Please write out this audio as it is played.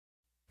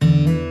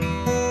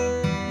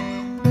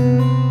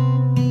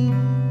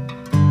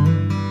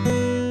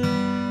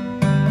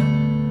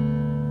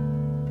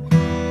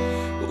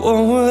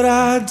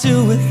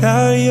do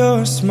without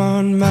your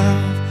smart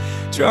mouth,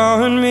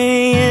 drawing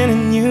me in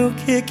and you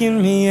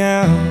kicking me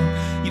out.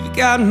 You've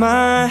got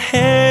my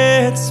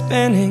head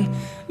spinning,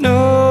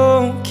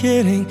 no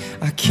kidding,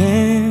 I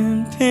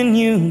can't pin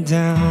you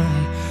down.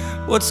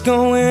 What's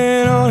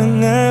going on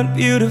in that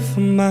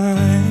beautiful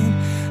mind?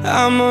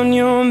 I'm on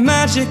your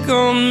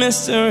magical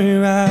mystery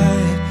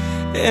ride,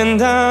 and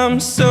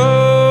I'm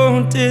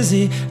so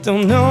dizzy,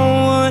 don't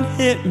know what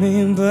hit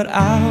me, but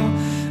I'll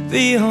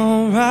be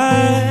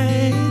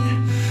alright.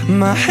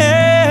 My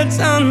head's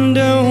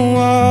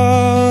underwater,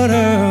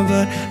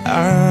 but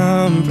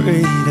I'm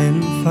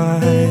breathing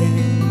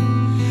fine.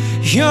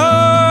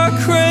 You're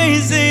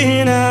crazy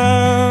and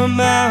I'm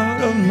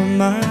out of my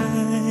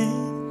mind,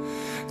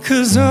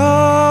 'cause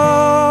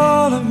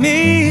all of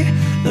me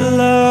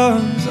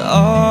loves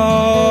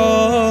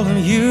all of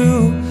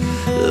you.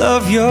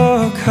 Love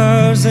your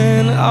curves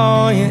and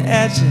all your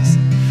edges,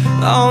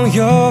 all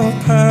your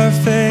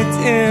perfect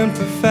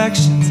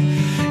imperfections.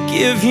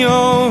 Give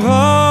your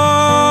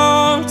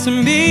all to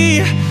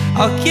me,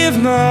 I'll give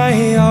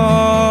my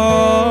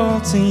all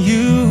to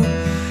you.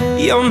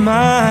 You're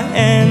my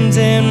end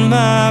and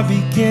my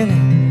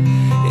beginning.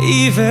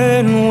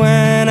 Even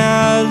when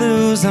I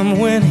lose, I'm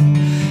winning,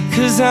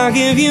 'cause I'll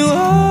give you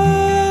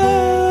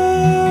all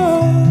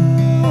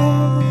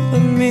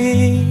of me,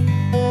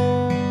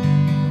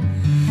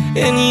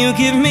 and you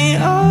give me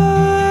all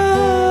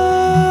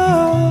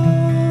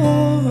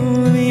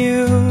of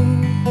you.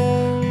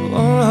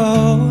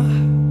 Oh.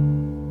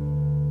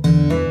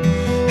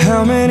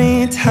 How many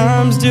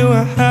times do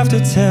I have to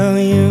tell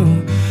you?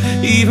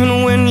 Even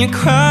when you're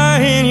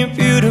crying, you're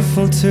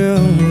beautiful too.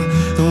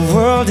 The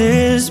world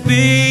is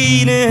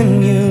beating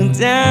you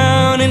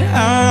down, and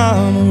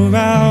I'm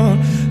around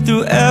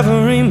through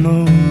every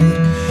mood.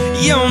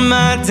 You're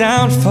my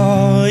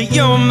downfall,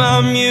 you're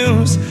my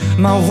muse,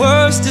 my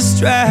worst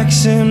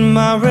distraction,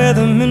 my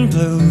rhythm and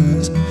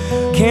blues.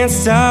 Can't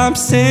stop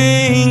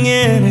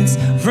singing, it's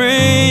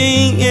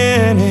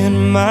ringing in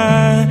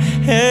my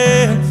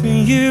head for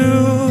you.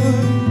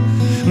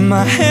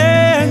 My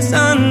head's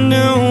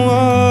underwater,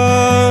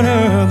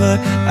 but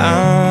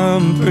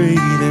I'm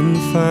breathing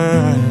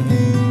fine.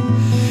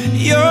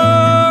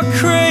 You're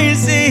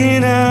crazy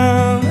and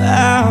I'm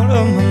out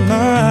of my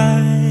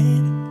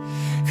mind,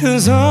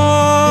 'cause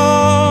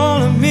all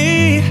of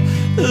me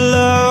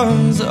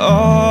loves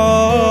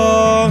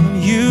all of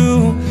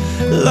you.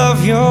 Love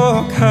your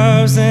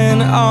curves and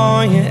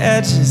all your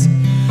edges,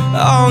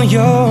 all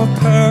your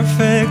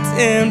perfect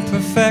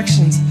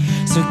imperfections.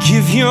 So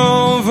give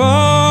your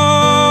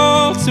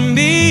all to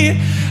me,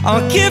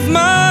 I'll give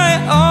my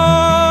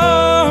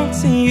all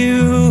to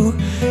you.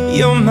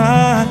 You're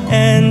my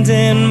end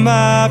and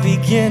my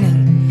beginning.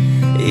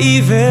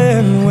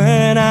 Even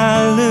when I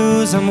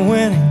lose, I'm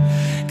winning,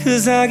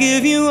 'cause I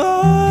give you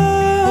all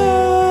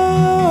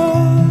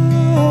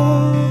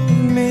of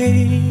me,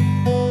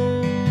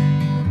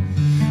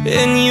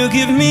 and you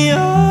give me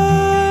all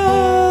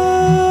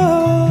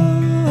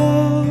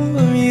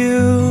of you.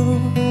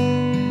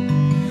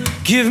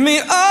 Give me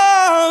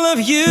all of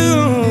you.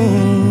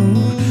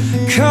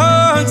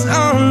 Cards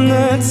on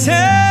the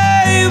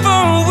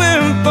table,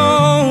 we're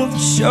both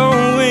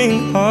showing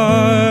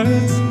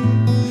hearts,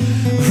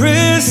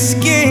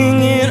 risking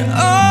it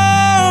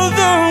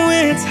although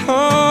it's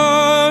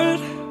hard.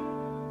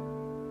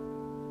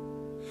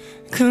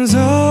 'Cause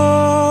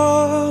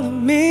all of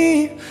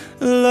me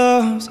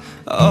loves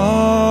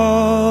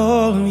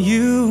all of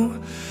you.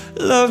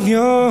 Love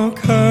your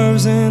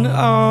curves and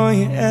all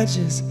your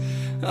edges,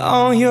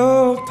 all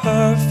your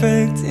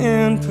perfect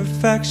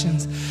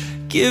imperfections.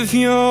 Give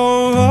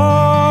your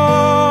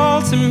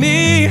all to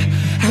me,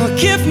 I'll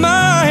give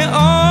my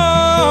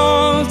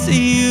all to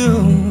you.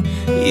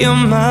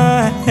 You're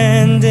my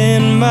end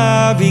and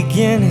my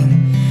beginning.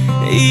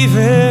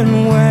 Even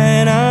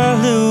when I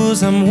lose,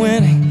 I'm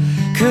winning,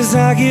 'cause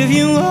I give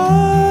you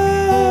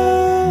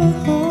all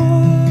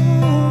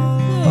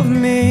of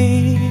me,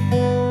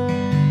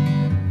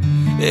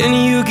 and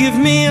you give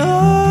me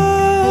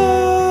all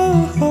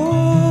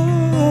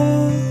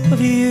of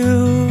you,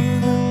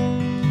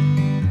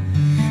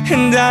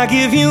 and I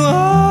give you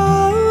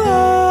all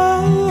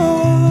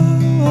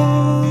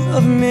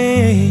of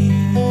me,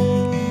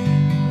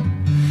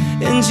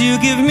 and you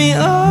give me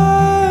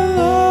all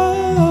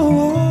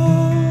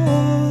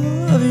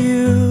of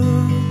you.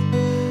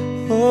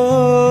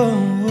 Oh.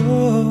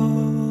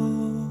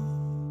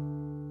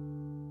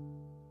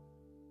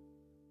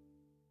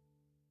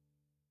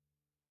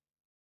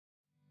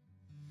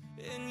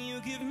 And you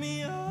give me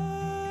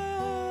all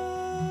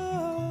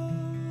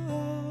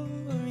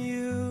of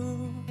you.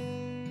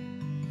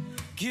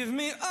 Give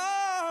me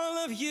all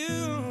of you.